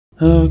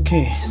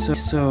Okay,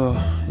 so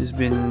it's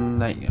been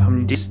like how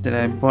many days that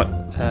I bought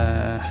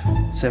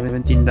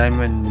 17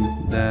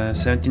 diamond, the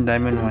 17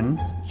 diamond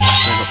one. So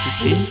I got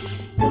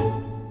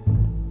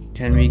 15.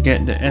 Can we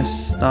get the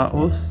S Star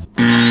Oath?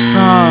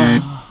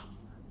 Ah,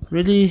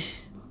 really?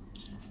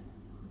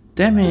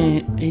 Damn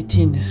it,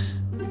 18.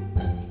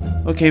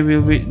 Okay,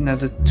 we'll wait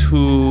another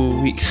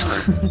 2 weeks.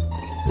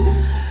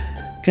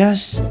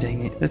 Gosh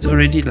dang it, that's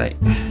already like,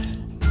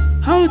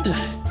 how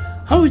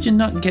would you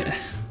not get?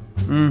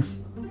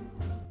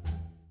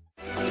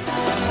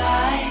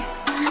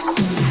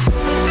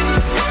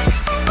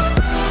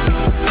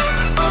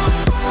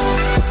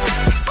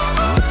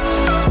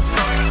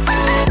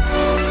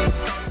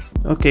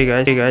 Okay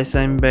guys,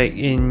 I'm back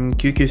in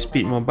QQ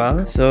Speed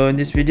Mobile. So in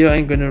this video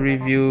I'm gonna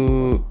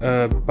review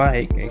a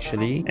bike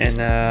actually, and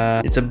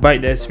it's a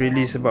bike that's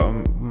released about a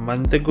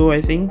month ago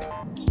I think.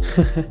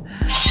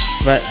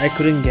 But I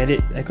couldn't get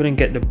it. I couldn't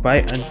get the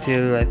bike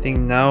until I think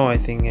now I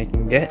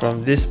can get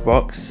from this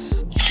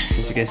box.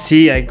 As you can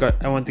see, I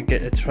want to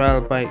get a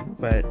trial bike,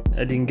 but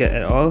I didn't get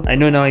at all. I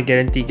know now I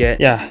guarantee get.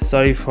 Yeah,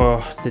 sorry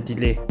for the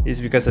delay. It's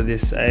because of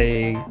this.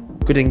 I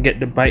couldn't get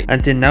the bike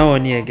until now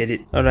only I get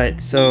it. Alright,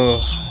 so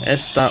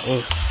let's start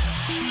off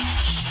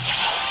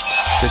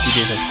 30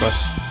 days of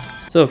course.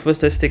 So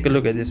first let's take a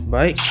look at this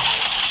bike.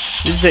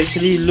 This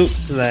actually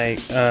looks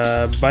like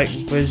a bike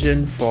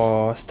version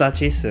for Star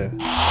Chaser.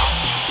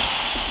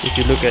 If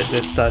you look at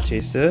the Star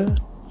Chaser,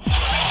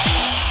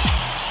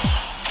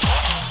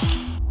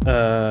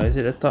 is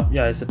it the top?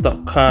 Yeah, it's the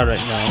top car right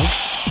now,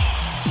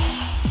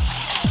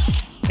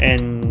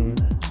 and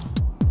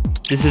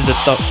this is the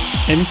top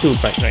M2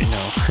 bike right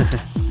now.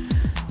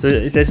 So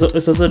it's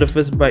also the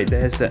first bike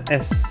that has the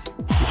S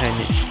behind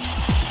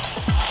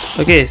it.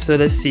 Okay, so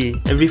let's see.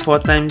 Every 4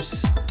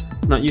 times,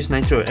 not use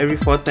nitro, every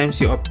 4 times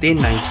you obtain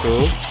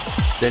nitro,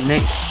 the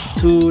next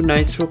 2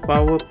 nitro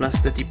power plus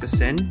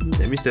 30%.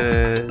 That means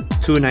the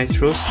 2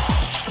 nitros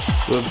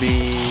will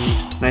be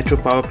nitro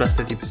power plus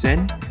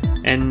 30%,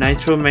 and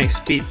nitro max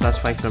speed plus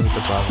 5 km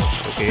per hour.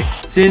 Okay,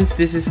 since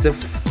this is the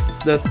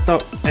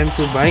top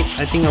M2 bike,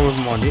 I think I will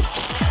mod it.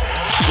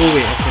 Oh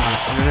wait,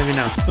 I don't have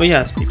enough. Oh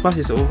yeah, speed pass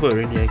is over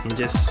already. I can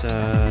just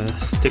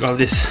take all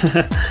this.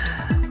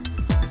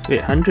 Wait,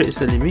 100 is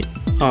the limit?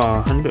 Oh,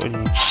 100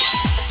 only.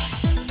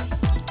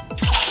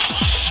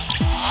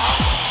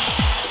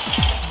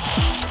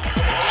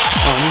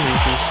 Oh, only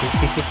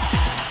 93.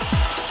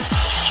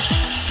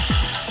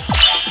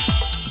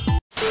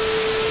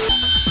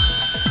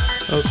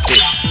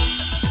 Okay.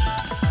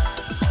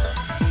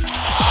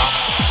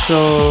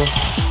 So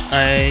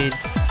I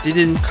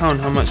didn't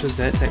count how much was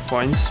that tech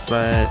points,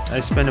 but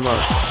I spent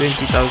about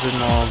 20,000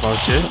 more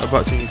voucher,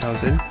 about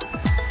 20,000, and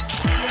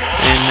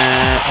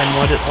I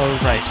modded all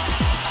right,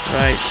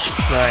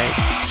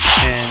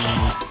 and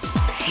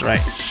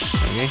right.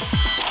 Okay.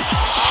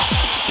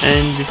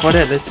 And before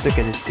that, let's look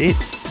at the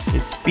stats.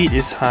 Its speed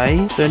is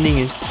high, turning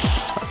is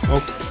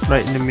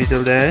right in the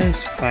middle there,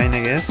 it's fine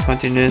I guess.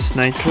 Continuous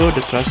nitro,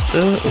 the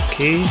thruster,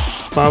 okay.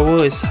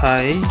 Power is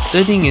high,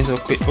 turning is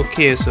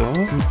okay also.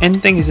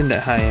 End tank isn't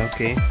that high,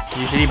 okay.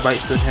 Usually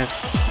bikes don't have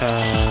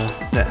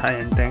that high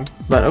end tank,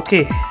 but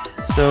okay.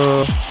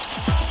 So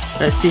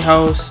let's see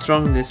how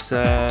strong this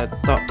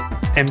top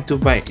M2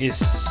 bike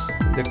is.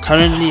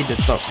 Currently the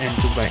top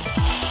M2 bike.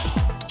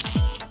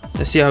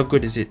 Let's see how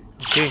good is it.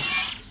 Okay,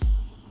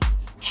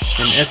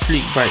 an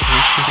S-League bike.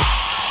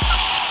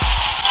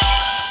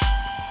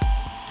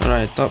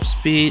 Alright, top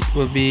speed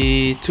will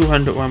be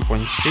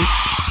 201.6.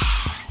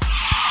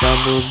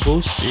 Double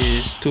boost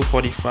is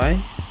 245.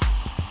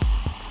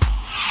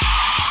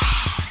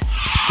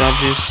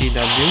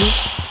 WCW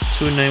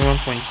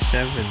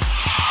 291.7,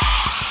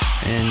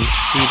 and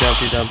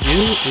CWW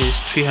is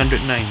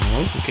 309.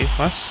 Oh, okay,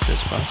 fast.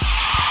 That's fast.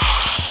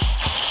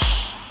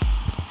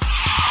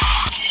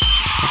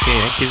 Okay,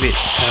 activate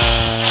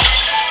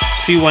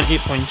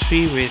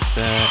 318.3 with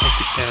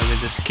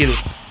the skill,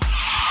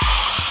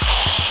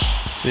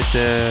 with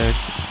the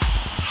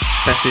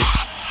passive.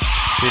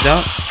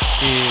 Without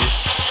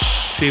is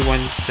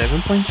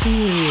 317.3.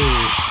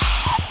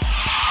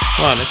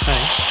 Wow, that's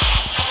high.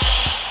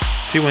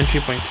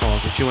 313.4.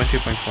 Okay,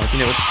 313.4. I think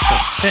that was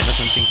sub-10 or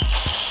something.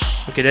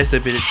 Okay, that's the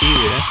ability.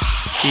 Yeah.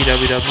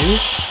 CWW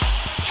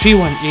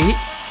 318.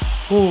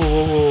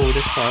 Whoa,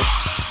 that's fast.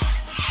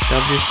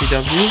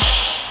 WCW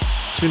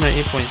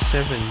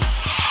 298.7.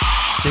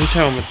 Let me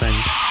try one more time.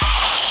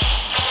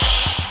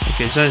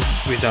 Okay, so it's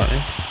without.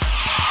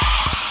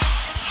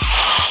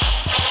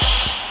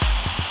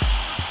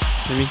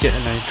 Let me get a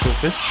nitro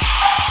first.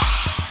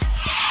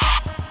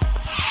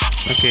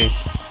 Okay.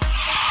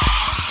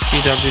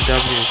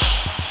 CWW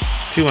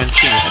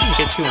 313. How do I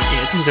get 318?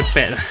 I think it's the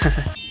pad.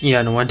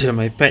 Yeah, no wonder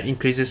my pad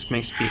increases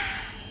max speed.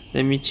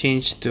 Let me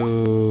change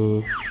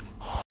to...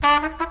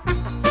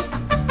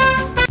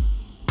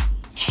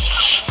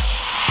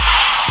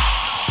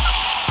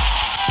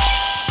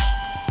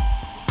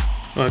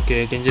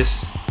 Okay, I can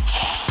just...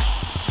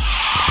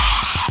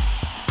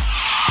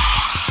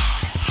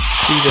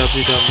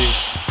 CWW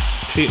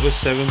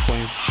 307.4.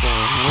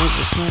 No,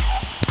 it's not.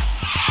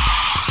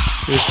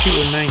 It was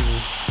 309.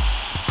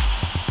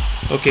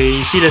 Okay,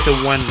 you see there's a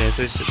 1 there,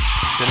 so it's the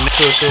next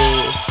so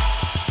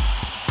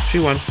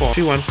 314.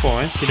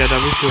 314,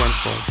 CW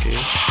 314, okay.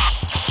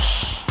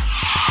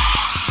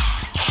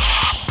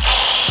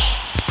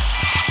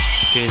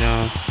 Okay,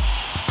 now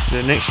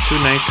the next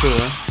two nitro,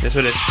 that's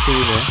why there's 2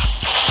 there.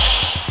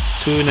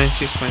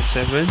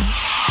 296.7.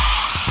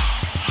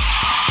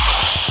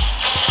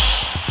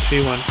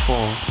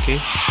 314, okay.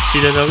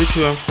 CW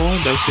 314,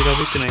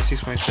 WCW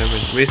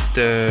 296.7 with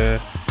the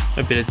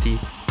ability.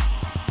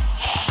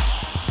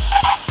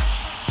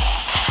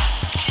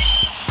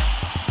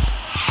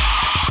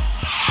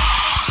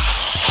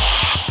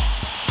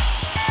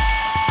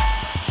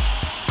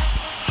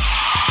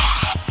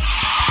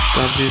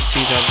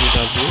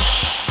 WCWW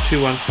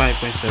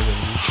 315.7,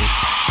 okay.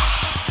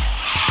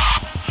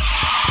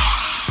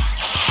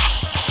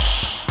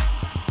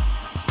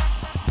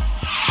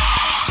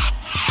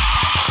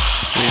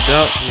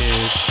 Without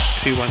is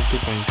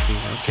 312.3,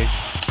 okay.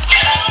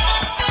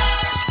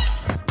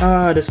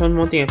 There's one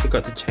more thing I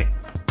forgot to check.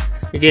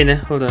 Again,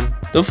 hold on.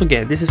 Don't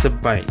forget, this is a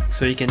bike,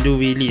 so you can do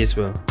wheelie as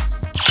well.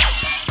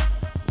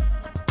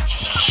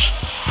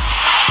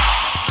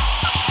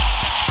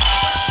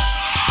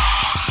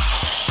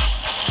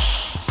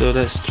 So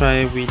let's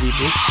try wheelie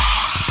boost.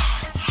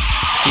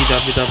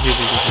 CWW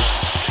wheelie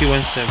boost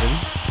 317.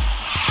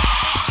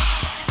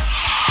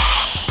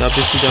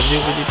 WCW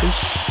wheelie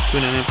boost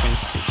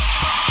 299.6.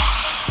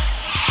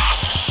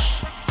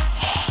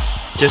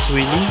 Just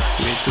wheelie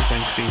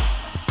 282.3.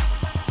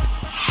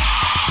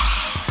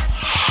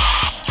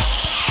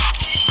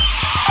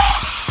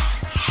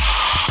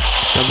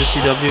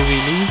 WCW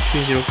wheelie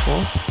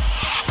 304.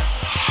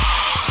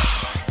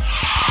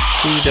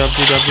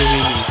 CWW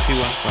wheelie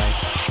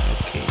 315.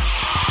 Okay.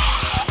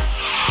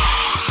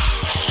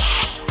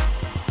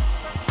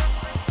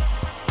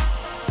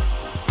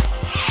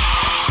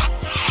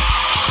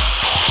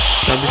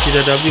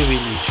 WCW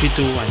wheelie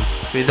 321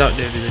 without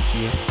the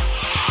ability.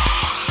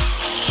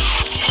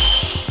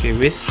 Okay,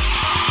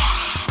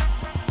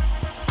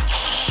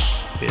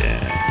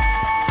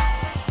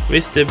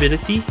 with the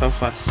ability, how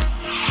fast?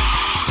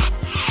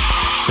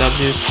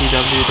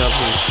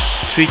 WCWW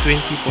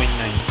 320.9.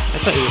 I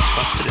thought it was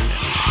faster than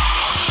that.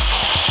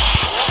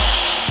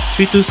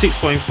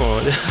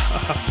 326.4.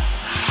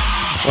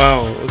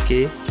 Wow,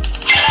 okay.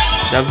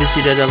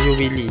 WCW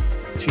wheelie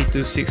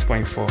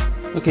 326.4.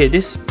 Okay,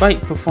 this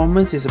bike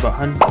performance is about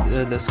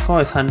 100. The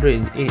score is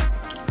 108.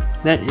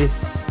 That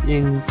is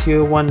in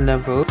tier 1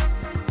 level.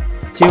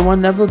 Tier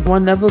 1 level,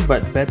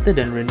 but better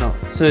than Renault.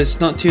 So it's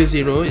not tier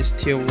 0, it's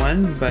tier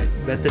 1, but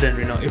better than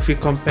Renault if we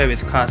compare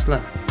with cars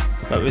lah.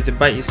 But with the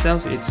bike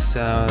itself, it's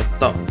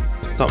top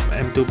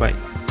M2 bike.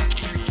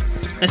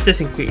 Let's test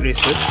in quick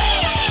races.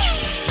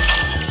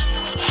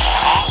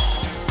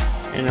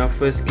 And our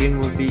first game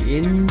will be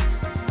in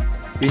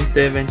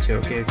Winter Adventure.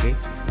 Okay.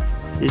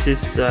 This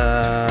is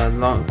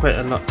quite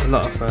a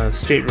lot of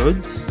straight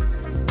roads.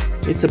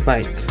 It's a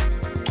bike.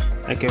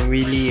 I can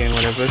wheelie and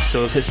whatever.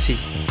 So let's see.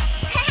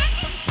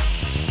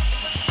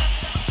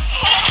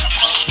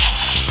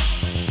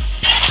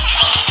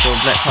 So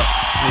Black Hawk,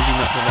 maybe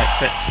not the right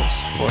pet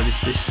for this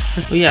place.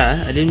 Oh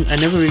yeah, I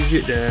never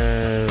reviewed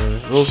the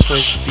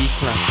Rolls-Royce B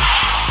class.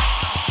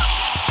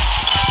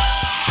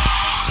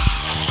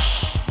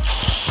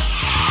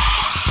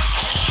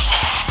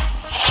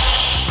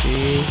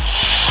 Okay.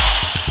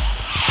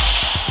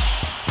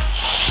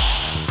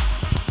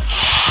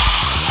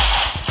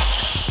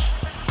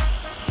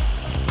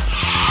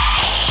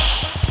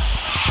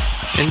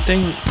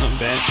 Enteng, not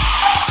bad.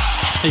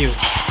 Ayo.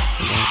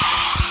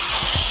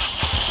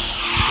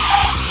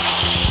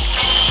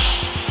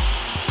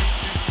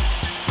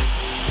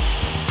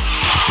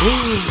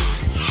 Ooh.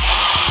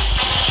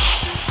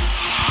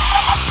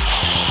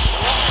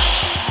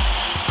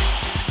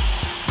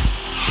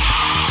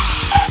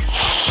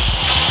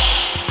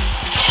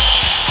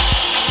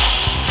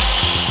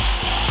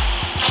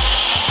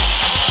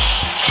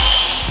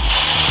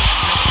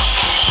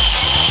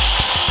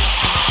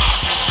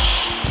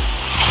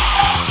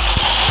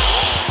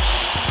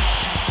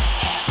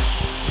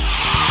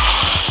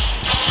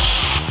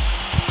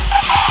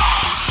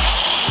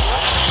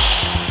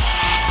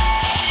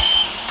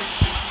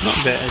 Not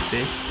bad, I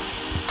say.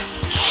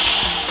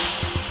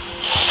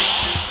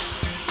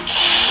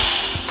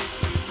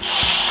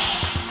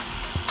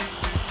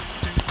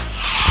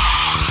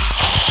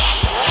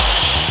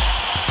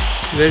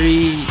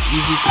 Very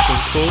easy to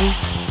control.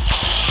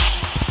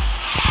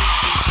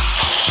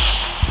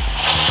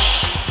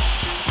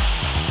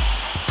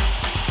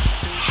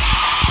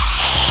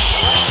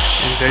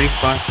 And very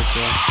fast as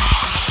well.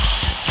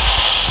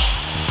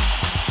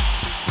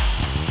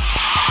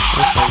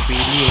 If I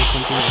really and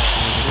continue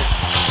with it.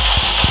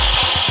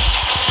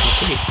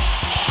 Okay.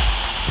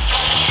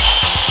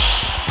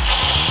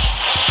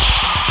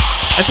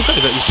 I forgot I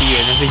got ECU, I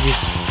never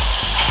use.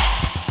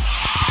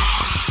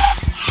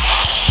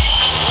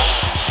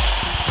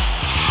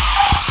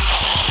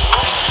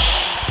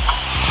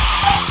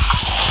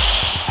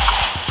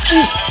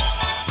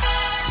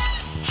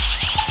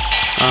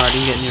 Ah, I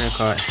didn't get new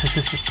record.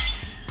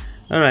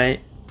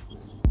 Alright.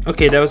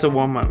 Okay, that was a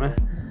warm-up.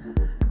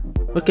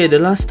 Okay, the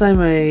last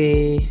time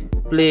I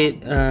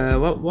played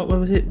what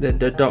was it?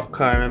 The dog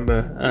car, I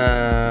remember.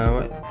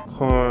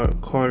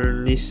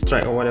 Corley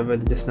Strike or whatever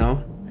just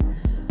now.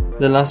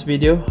 The last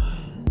video.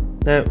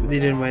 That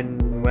didn't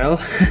went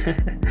well.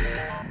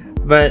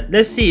 But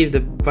let's see if the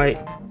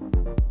bike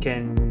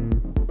can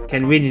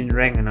win in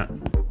rank or not.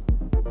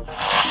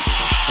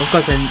 Of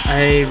course, and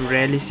I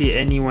rarely see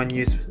anyone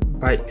use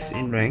bikes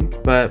in rank,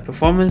 but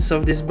performance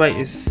of this bike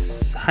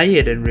is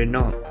higher than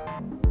Renault.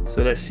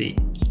 So let's see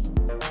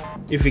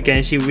if we can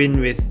actually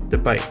win with the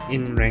bike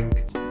in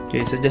rank.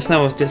 Okay, so just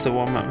now was just a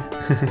warm-up.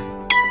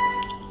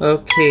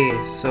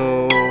 Okay,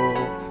 so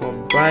for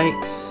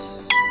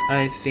bikes,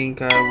 I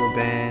think I will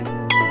ban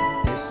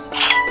this.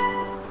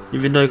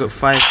 Even though I got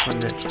 5 on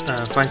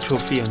that, 5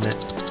 trophy on that.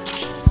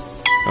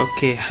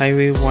 Okay,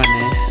 Highway 1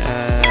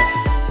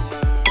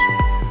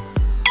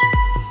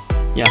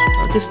 yeah,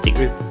 I'll just stick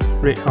with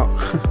Red Hawk.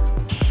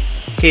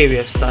 Okay, we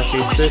have Star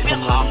Chaser,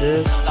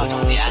 Commander, Sport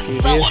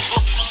Studios,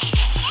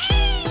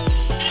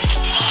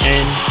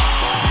 and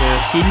the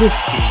Healer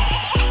skin,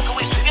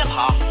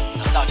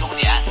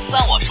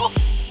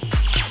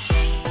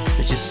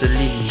 which is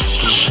Celine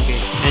skin. Okay,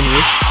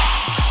 anyway,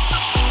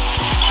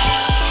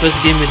 first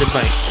game with the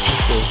bike.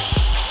 Let's go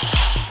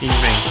in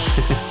rank.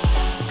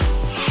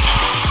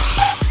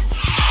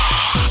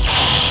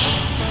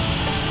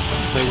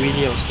 But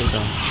really, I'll slow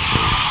down.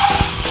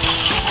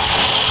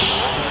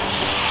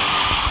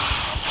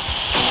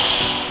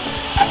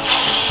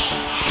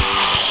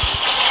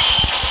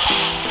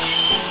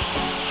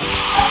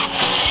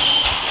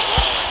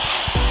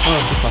 Oh,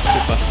 too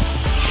fast.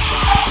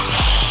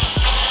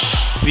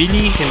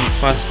 Really can be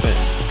fast, but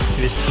if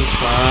it's too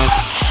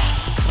fast,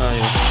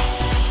 yeah.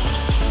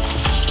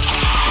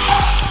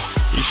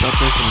 It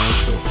shortens the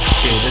nitro.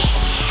 Okay,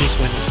 this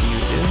one is you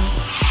here.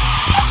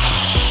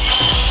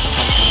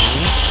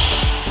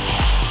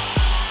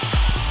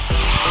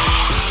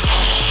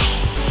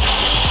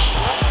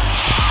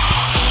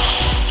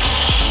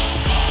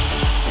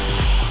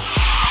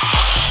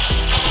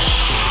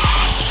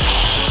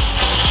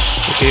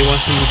 Okay, one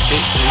thing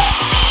mistake,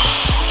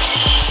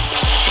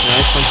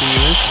 nice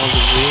continuous all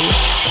the way.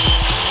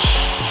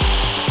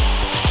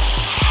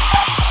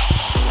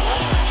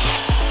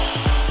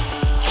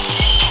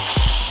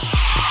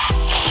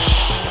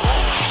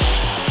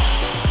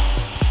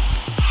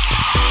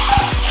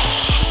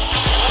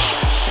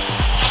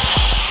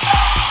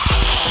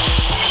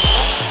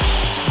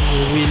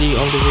 Wheelie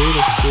all the way,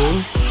 let's go.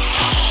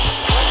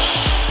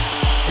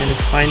 And the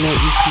final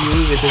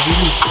ECU with the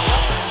wheelie.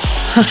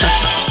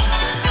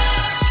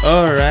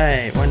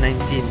 Alright,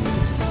 119.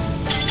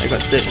 I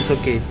got third, it's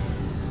okay.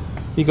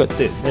 We got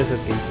third, that's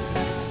okay.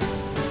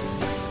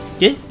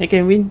 Okay, I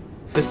can win.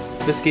 First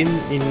game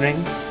in rank.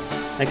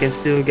 I can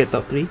still get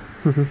top 3.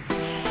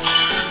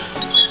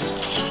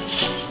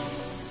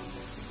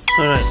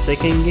 Alright,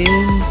 second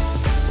game.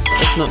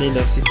 Let's not need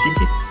Love City.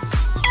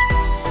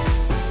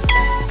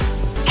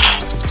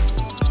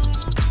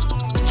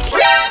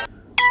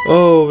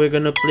 Oh, we're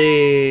gonna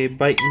play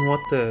Bike in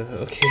Water.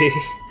 Okay.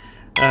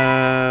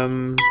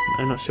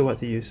 I'm not sure what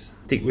to use.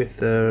 Stick with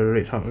the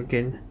Red Hawk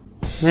again.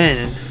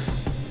 Man,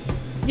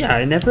 yeah,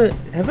 I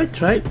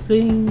tried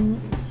playing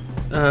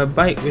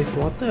bike with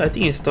water. I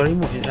think in story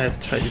mode I've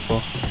tried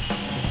before.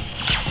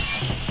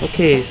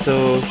 Okay,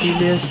 so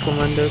Helios,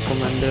 Commander,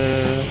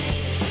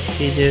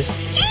 Helios,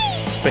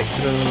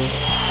 Spectral,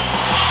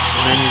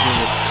 and I'm using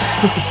this.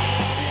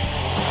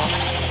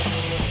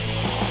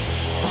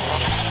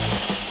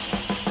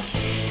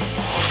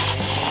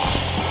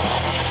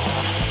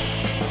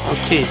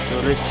 Okay, so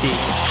let's see.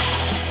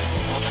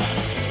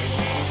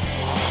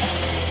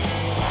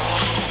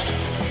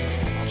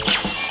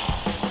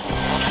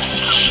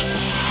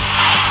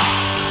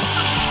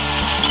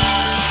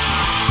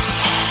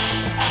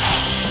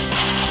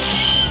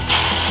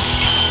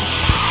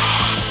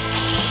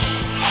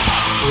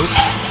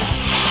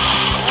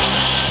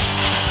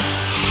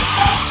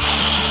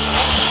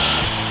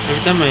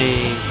 Every time I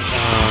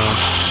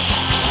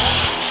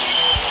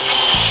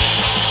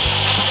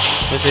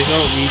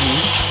really,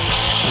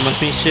 I must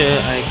make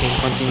sure I can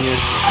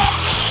continuous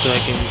so I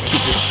can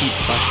keep the speed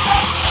fast.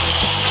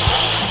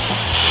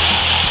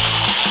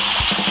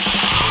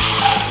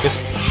 Because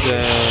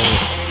the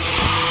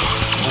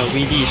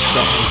wheelie is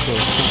short also.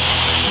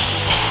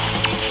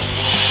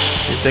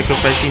 It's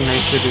sacrificing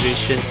nitro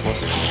duration for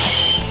speed.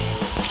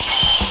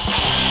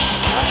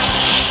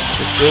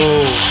 Let's go!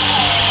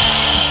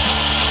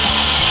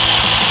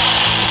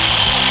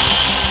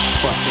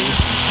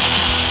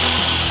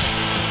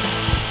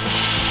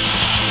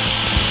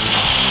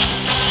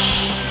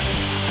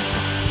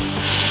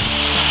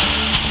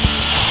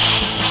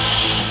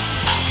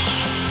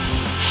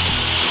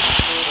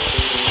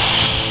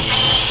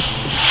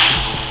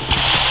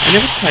 I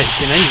never tried.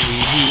 Can I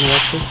really in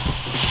water?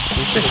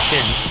 I'm sure I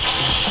can.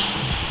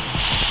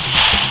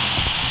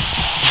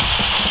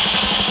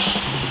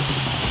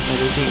 I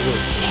don't think it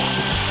works.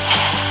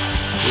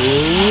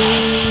 Ooh.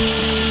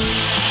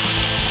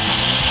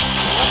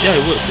 Yeah,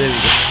 it works. There we go.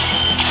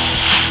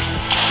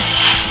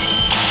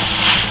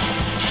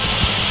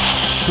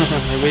 I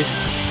waste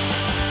the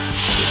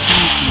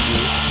easy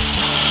way.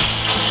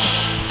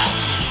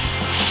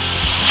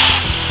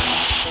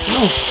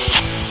 No.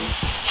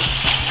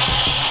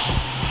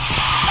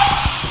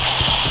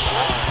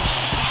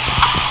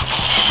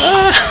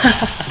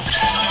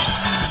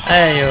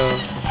 Ayo.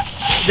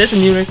 That's a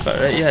new record,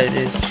 right? Yeah, it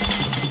is.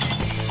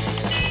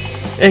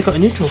 Hey, I got a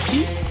new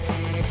trophy?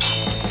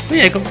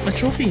 Wait, I got a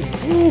trophy.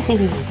 Ooh.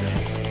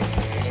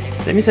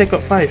 That means I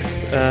got 5.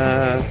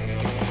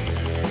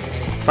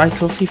 5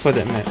 trophy for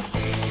that map.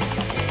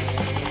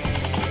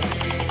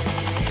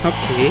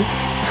 Okay.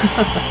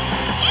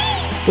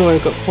 Oh, I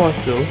got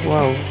 4th though.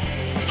 Wow.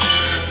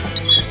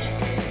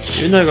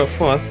 Even though I got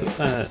 4th,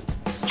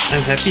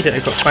 I'm happy that I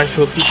got 5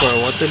 trophy for a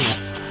water map.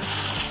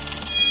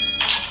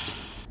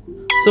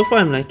 So far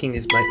I'm liking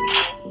this bike.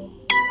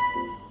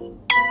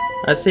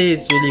 I'd say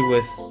it's really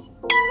worth.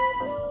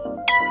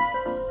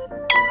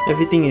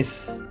 Everything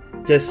is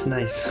just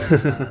nice.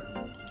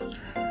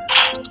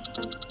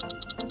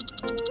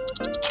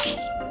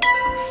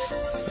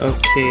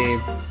 Okay,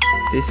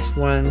 this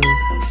one.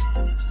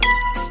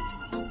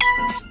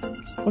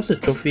 What's the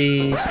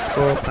trophy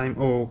score time?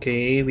 Oh,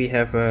 okay, we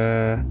have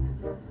a.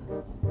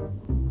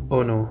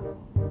 Oh no.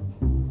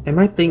 Am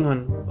I playing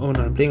on? Oh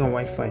no, I'm playing on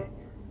Wi-Fi.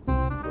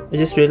 I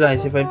just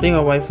realized if I'm playing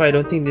on Wi-Fi, I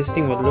don't think this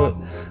thing will load.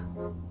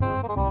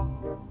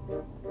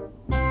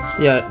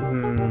 Yeah,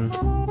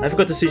 I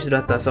forgot to switch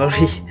data.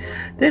 Sorry.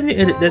 Damn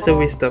it, that's a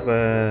waste of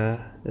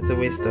that's a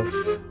waste of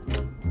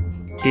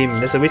game.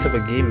 That's a waste of a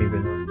game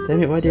even.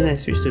 Damn it, why didn't I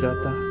switch to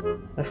data?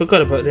 I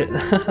forgot about that.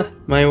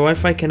 My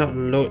Wi-Fi cannot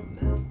load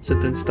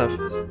certain stuff,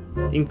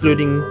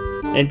 including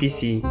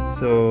NPC.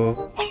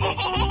 So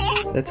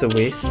that's a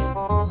waste.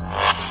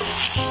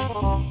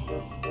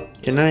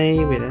 Can I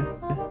wait?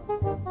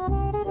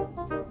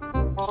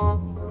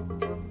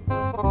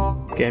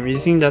 Okay, I'm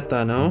using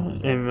data now,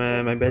 and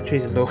my battery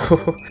is low.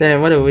 Damn,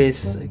 what a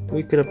waste!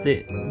 We could have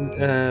played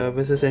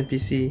versus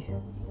NPC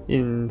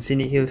in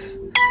Scenic Hills.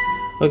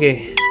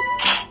 Okay.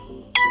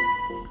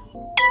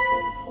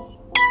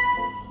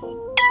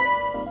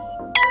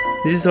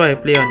 This is why I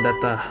play on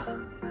data.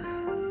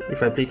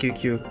 If I play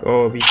QQ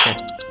or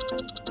WeChat.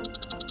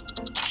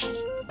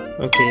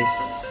 Okay,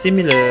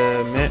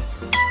 similar map.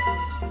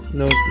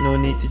 No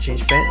need to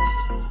change pet.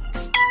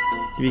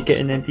 Do we get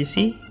an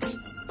NPC?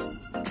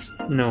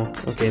 No.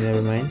 Okay,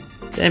 never mind.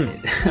 Damn it.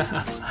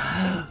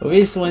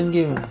 Waste one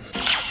game.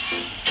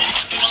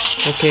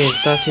 Okay,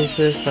 Star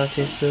Chaser,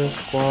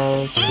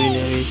 Squall,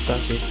 Culinary, Star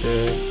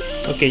Chaser.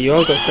 Okay, you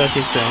all got Star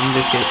Chaser. I'm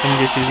just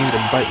using the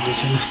bike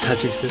version of Star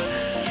Chaser.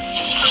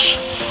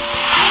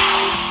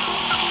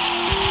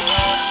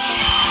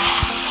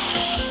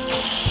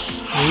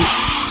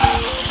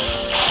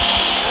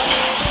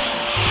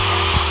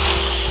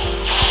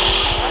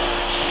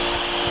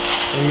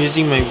 I'm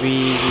using my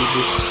Wii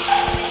boost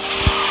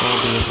for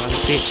the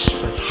advantage,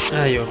 but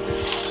ayo.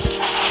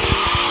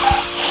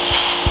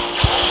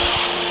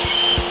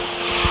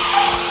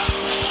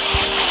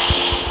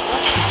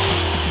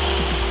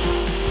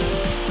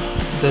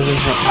 Doesn't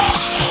help much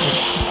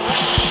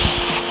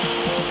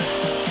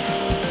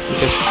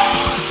because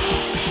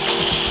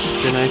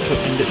the nitro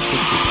ended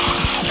quickly.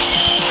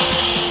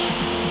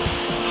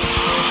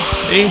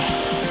 Hey.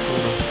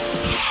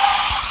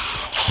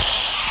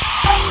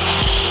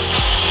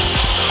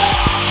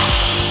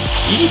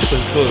 Easy to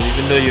control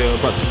even though you're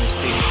about to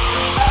mistake.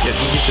 You're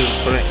easy to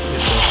correct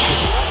yourself.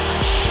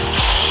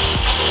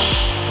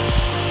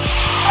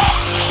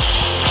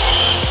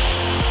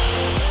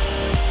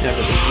 Yeah,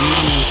 but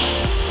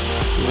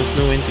you must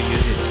know when to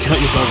use it. You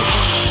cannot use all the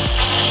time.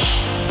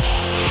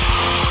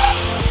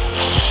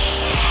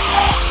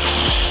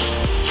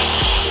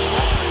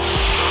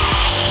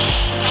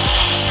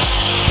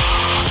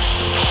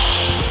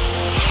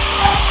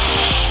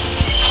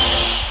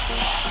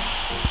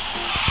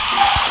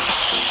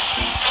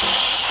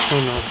 Oh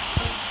no.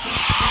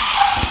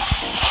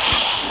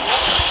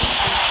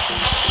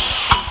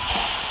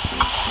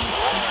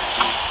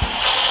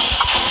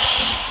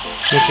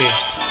 Okay.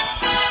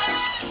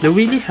 The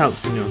wheelie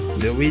helps, you know.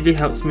 The wheelie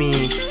helps me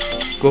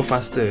go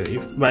faster.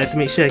 But I have to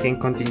make sure I can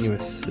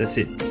continuous. That's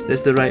it.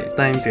 That's the right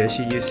time to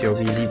actually use your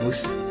wheelie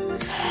boost.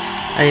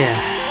 Ah yeah.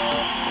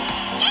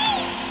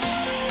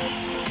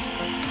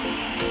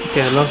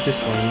 Okay, I lost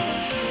this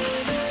one.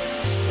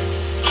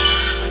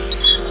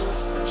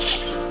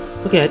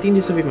 Okay, I think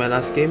this will be my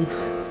last game.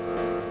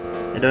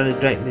 I don't want to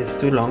drag this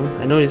too long.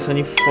 I know it's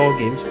only 4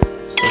 games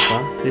so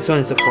far. This one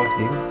is the 4th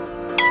game.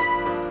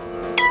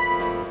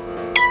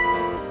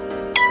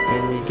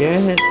 And we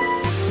get...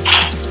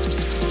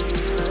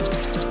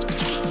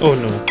 Oh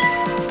no.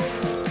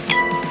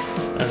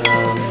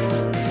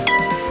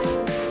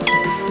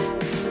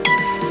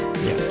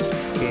 Yeah.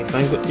 Okay,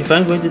 if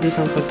I'm going to do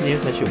some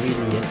continuous, I should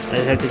wheelie. Yeah? I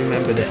have to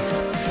remember that.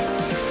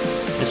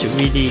 I should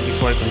wheelie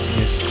before I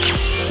continuous.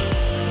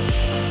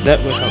 That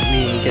will help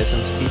me get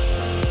some speed.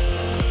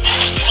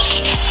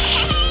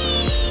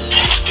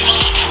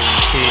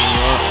 Okay,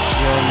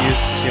 you're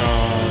use your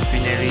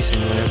binaries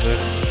and whatever.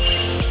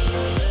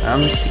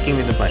 I'm sticking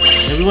with the bike.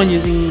 Everyone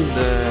using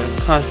the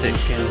cars that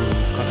can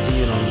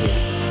continue longer.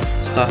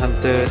 Star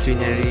Hunter,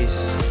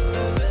 binaries.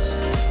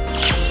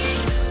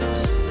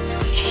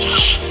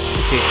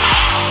 Okay.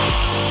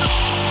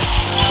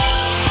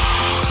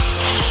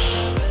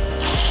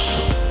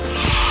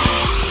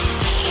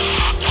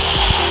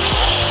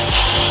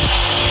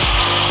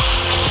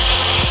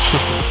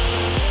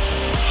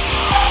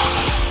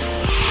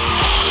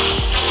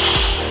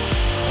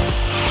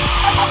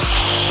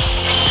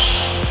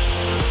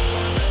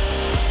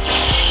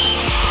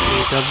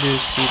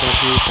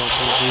 WCW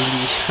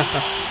really.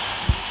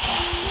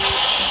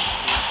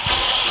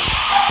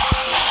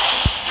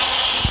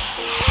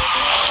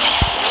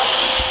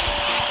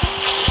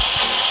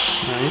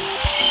 Nice.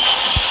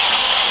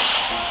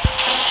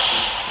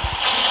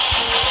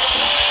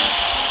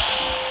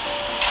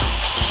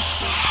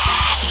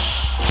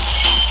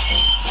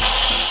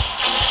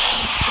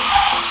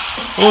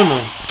 Oh no,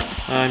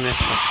 I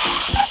messed up.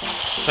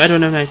 I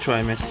don't have nitro,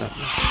 I messed up.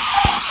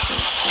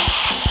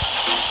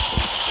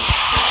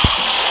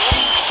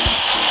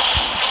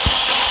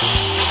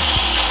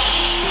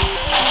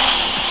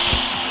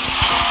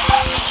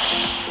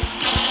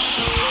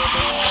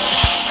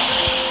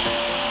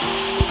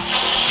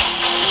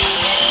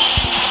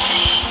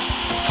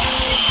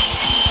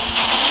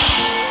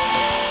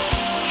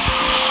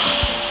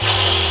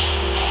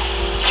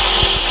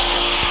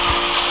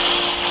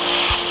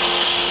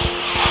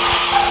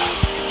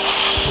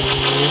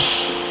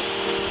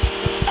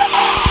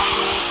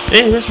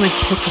 Hey, where's my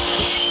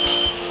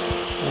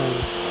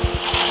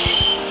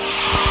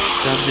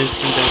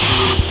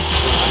WCW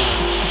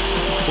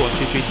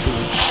 4232,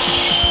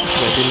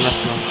 but it didn't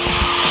last long.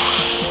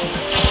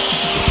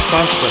 It's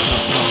fast but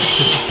not long.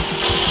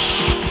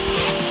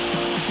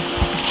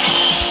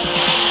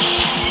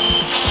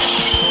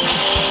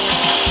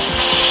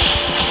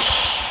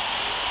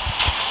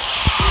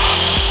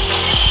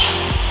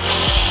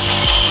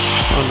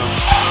 Oh no.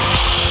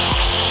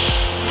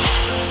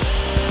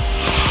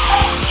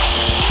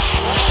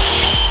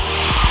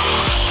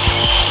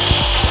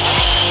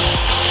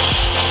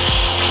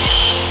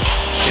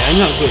 I'm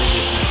not good at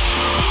this map.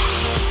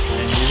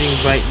 And using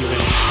bike even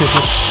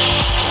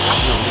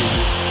not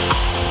really.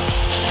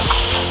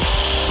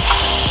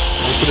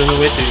 I also don't know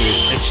where to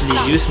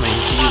actually use my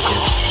ECU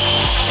here.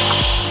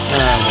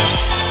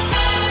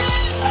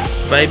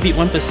 But I beat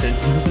 1%.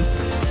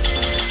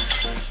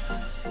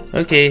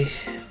 Okay.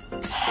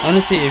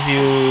 Honestly, if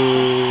you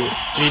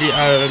really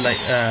are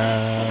like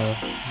a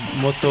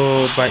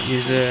motorbike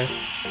user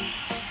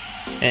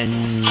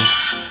and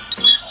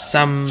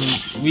some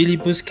wheelie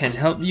boost can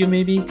help you,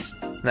 maybe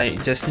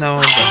like just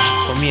now,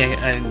 but for me,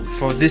 I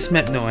for this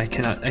map, no, I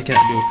cannot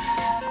do.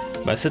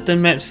 But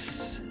certain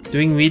maps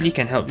doing wheelie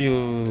can help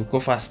you go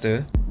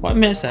faster. What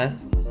maps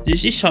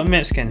usually short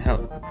maps can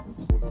help,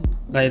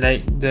 like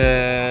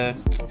the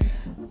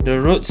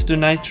roads to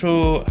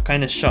nitro are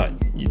kind of short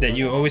that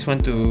you always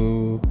want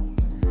to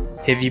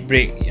heavy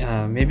brake.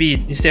 Maybe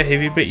instead of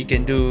heavy brake you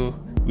can do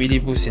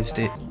wheelie boost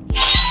instead.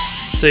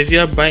 So if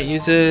you're a bike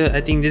user, I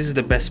think this is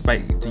the best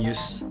bike to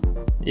use.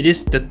 It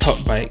is the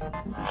top bike.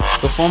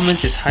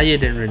 Performance is higher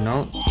than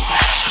Renault.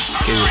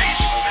 Okay,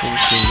 let me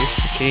change this.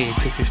 Okay,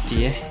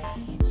 250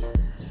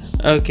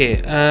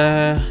 Okay,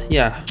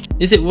 yeah.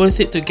 Is it worth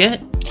it to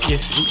get?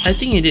 I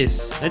think it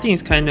is. I think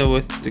it's kind of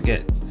worth to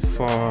get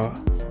for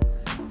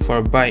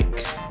a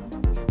bike.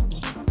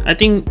 I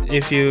think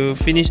if you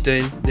finish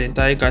the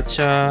entire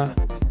gacha,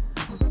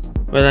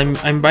 well,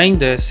 I'm buying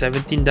the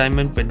 17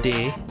 diamond per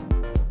day.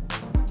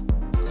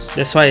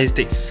 That's why it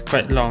takes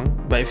quite long.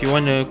 But if you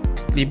want to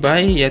quickly buy,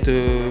 you have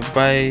to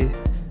buy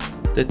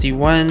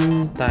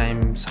 31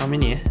 times how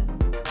many?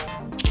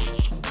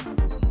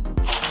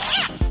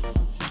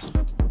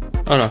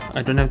 Oh no,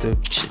 I don't have the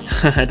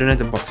I don't have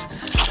the box.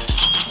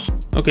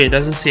 Okay, it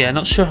doesn't say. I'm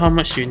not sure how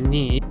much you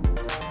need.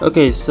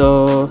 Okay,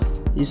 so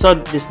you saw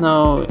just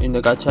now in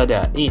the gacha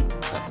there are 8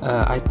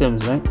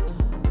 items, right?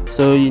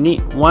 So you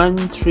need 1,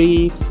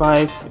 3,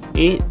 5,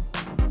 8,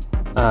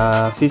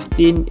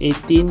 15,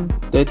 18,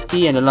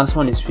 30, and the last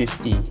one is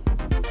 50.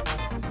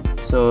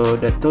 So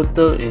the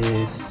total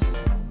is,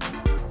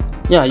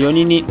 yeah, you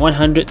only need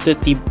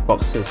 130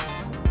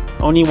 boxes.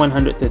 Only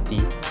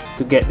 130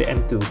 to get the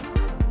M2.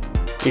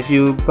 If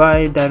you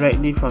buy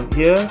directly from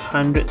here,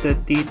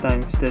 130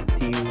 times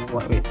 30,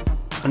 what, wait,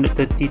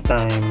 130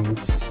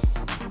 times,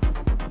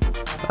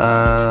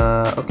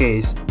 okay,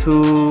 it's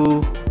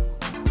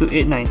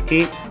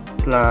 2898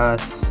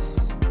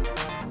 plus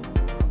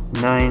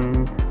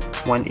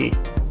 918.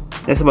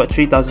 That's about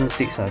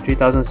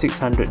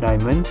 3,600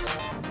 diamonds.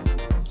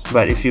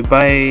 But if you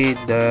buy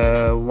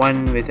the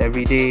one with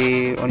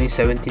everyday only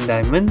 17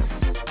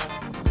 diamonds,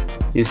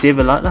 you save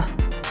a lot lah.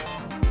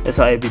 That's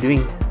what I'll be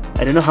doing.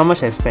 I don't know how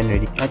much I spent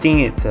already. I think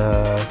it's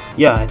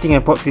yeah, I think I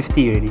bought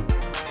 50 already.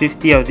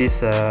 50 of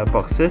these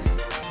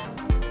boxes.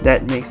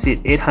 That makes it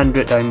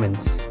 800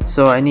 diamonds.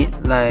 So I need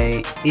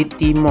like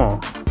 80 more.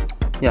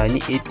 Yeah, I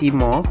need 80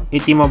 more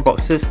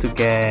boxes to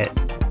get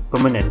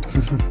permanent.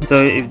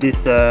 So if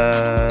this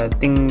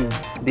thing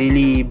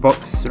daily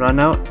box run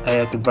out, I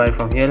have to buy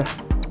from here lah.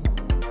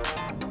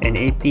 And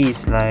 80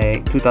 is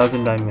like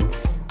 2000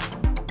 diamonds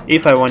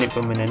if I want it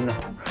permanent lah.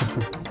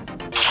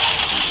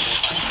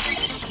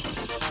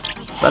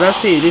 But I'll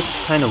say it is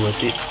kind of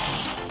worth it.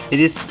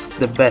 It is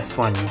the best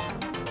one.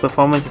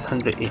 Performance is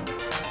 108.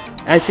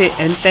 I say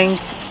end tank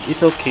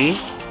is okay.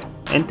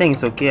 End tank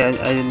is okay.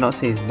 I did not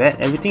say it's bad.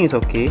 Everything is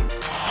okay.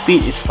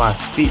 Speed is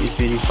fast. Speed is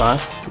really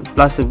fast.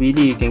 Plus the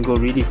wheelie, you can go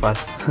really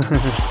fast.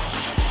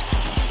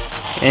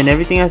 And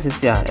everything else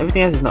is, yeah,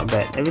 everything else is not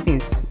bad. Everything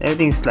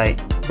is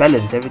like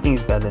balanced. Everything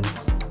is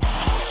balanced.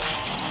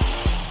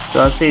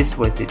 So I'll say it's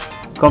worth it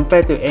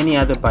compared to any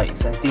other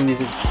bikes. I think this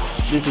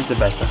is the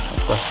best,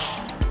 of course.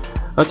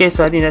 Okay,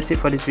 so I think that's it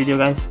for this video,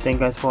 guys. Thank you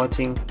guys for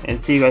watching, and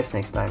see you guys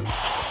next time.